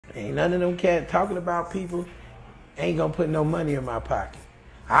Ain't none of them cats talking about people ain't gonna put no money in my pocket.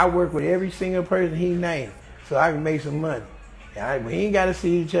 I work with every single person he named so I can make some money. We ain't gotta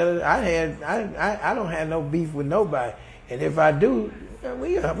see each other. I don't have no beef with nobody. And if I do,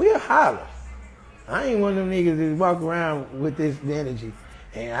 we'll holler. I ain't one of them niggas that walk around with this energy.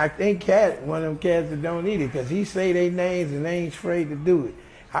 And I think Katt, one of them cats that don't need it, because he say their names and they ain't afraid to do it.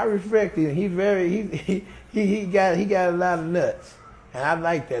 I respect him. He got a lot of nuts. And I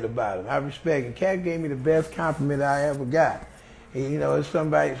like that about him. I respect him. Katt gave me the best compliment I ever got. You know, if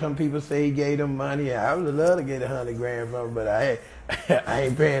some people say he gave them money. I would love to get 100 grand from him, but I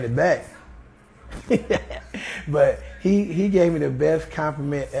ain't paying it back. But he gave me the best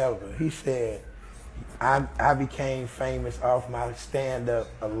compliment ever. He said, I became famous off my stand-up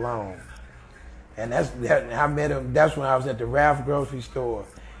alone. And I met him, that's when I was at the Ralph grocery store.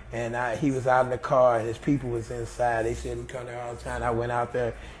 And he was out in the car and his people was inside. They said he come there all the time. I went out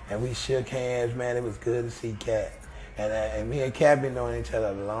there and we shook hands, man. It was good to see Katt. And me and Katt been knowing each other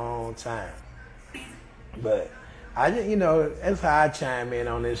a long time. But I just, you know, that's how I chime in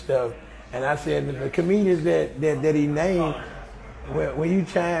on this stuff. And I said the comedians that he named, when you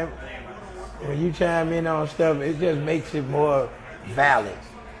chime in on stuff, it just makes it more valid.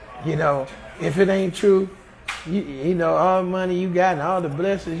 You know, if it ain't true, you know, all the money you got and all the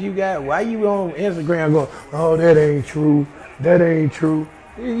blessings you got, why you on Instagram going, oh, that ain't true, that ain't true?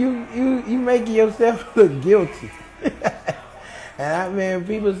 You making yourself look guilty. And man,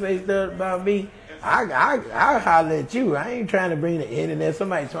 people say stuff about me, I holler at you. I ain't trying to bring the internet.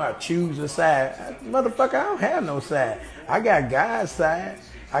 Somebody trying to choose a side. Motherfucker, I don't have no side. I got God's side.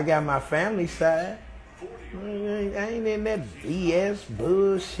 I got my family side. I ain't in that BS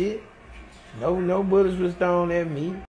bullshit. No bullets was thrown at me.